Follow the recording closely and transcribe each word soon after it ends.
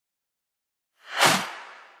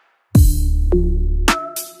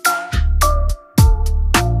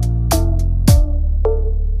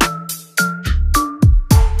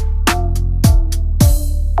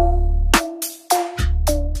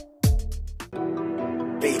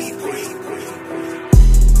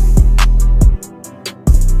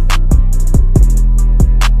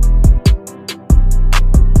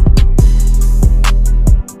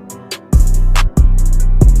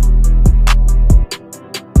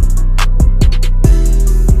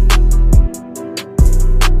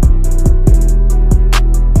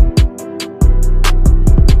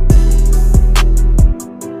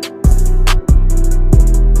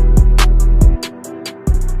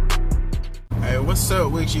What's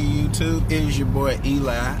up with you, YouTube? It is your boy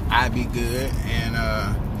Eli. I be good. And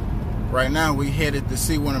right now we headed to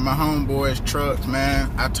see one of my homeboys' trucks,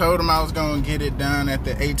 man. I told him I was gonna get it done at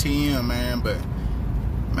the ATM, man, but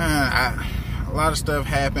man, a lot of stuff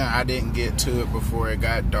happened. I didn't get to it before it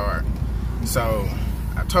got dark. So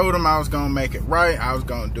I told him I was gonna make it right. I was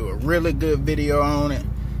gonna do a really good video on it.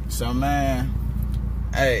 So man,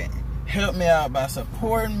 hey, help me out by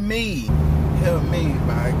supporting me. Help me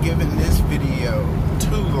by giving this video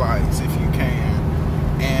 2 likes if you can,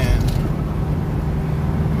 and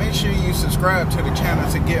make sure you subscribe to the channel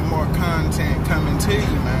to get more content coming to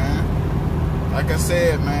you, man. Like I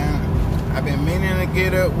said, man, I've been meaning to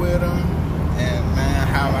get up with him, and man,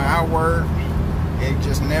 how I work, it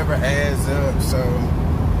just never adds up. So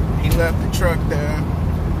he left the truck there.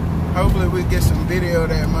 Hopefully we get some video of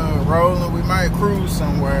that mud rolling. We might cruise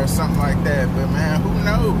somewhere or something like that, but man, who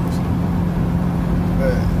knows?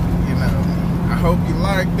 But, you know, I hope you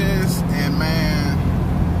like this, and man,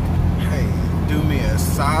 hey, do me a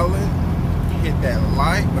solid, hit that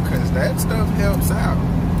like, because that stuff helps out.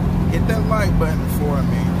 Hit that like button for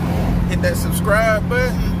me, hit that subscribe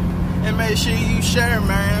button, and make sure you share,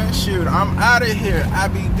 man. Shoot, I'm out of here. I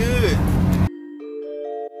be good.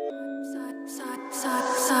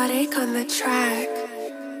 Sonic on the track.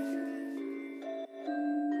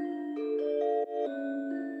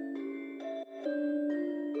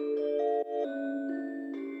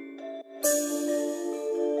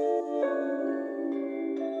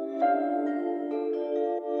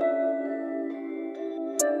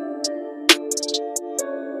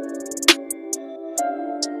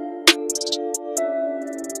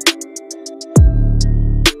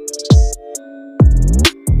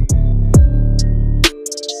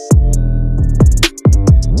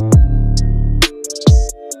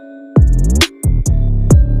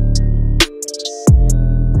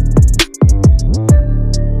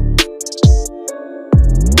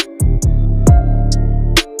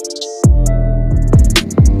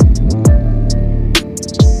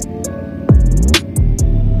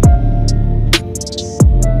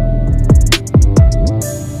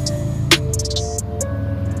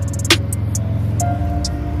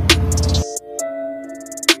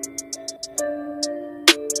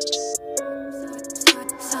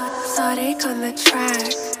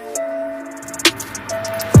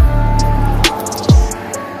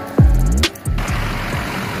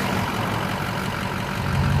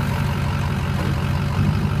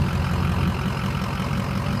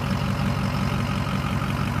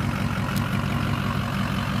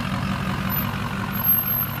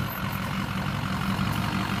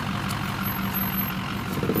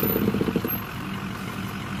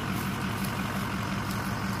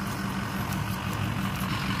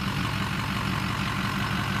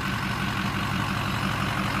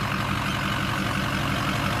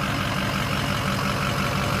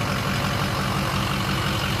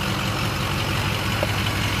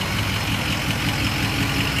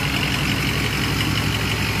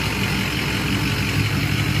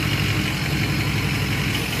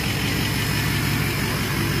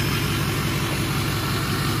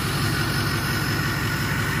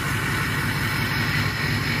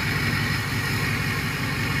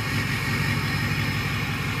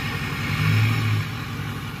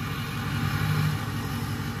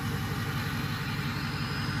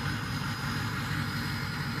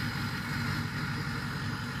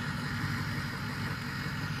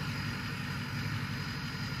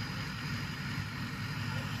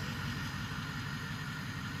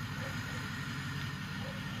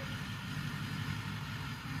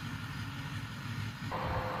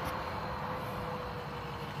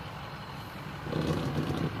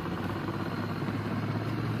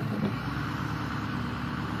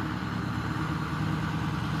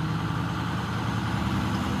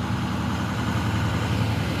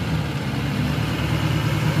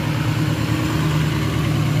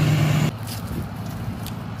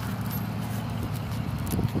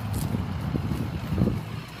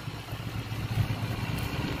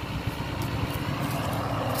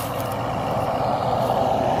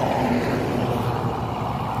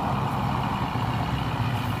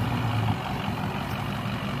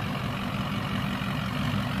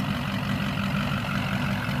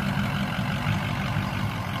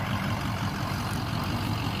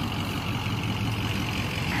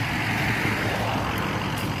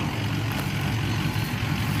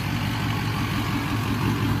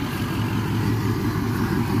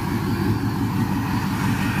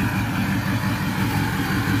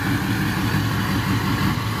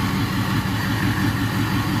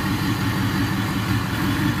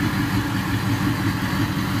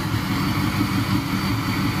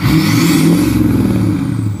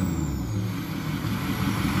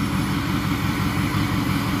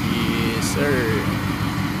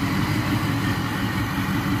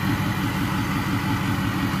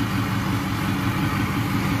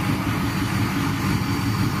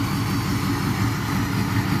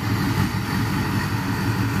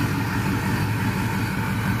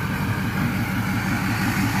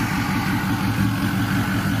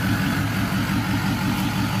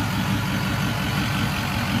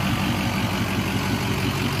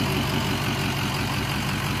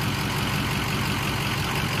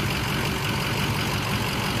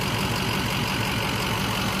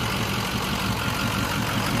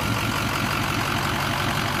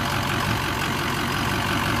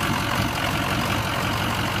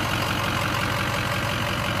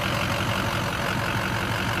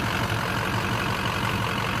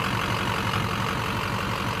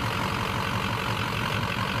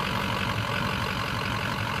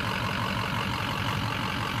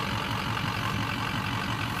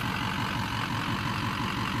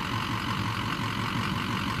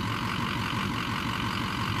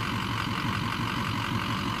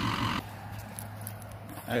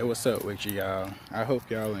 Hey, what's up with you, y'all? I hope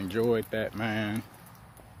y'all enjoyed that, man.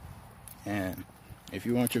 And if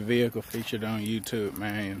you want your vehicle featured on YouTube,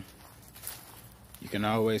 man, you can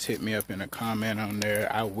always hit me up in a comment on there.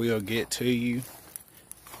 I will get to you.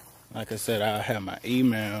 Like I said, I'll have my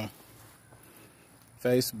email,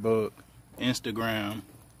 Facebook, Instagram,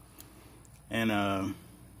 and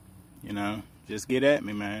you know, just get at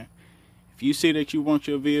me, man. If you see that you want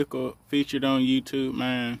your vehicle featured on YouTube,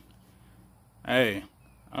 man, hey,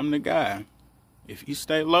 I'm the guy. If you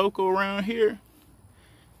stay local around here,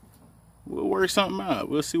 we'll work something out.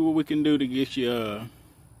 We'll see what we can do to get you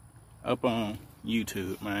up on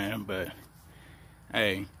YouTube, man. But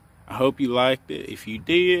hey, I hope you liked it. If you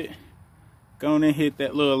did, go on and hit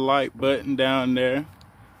that little like button down there.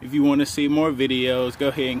 If you want to see more videos, go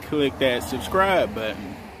ahead and click that subscribe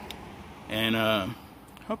button. And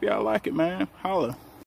hope y'all like it, man. Holla.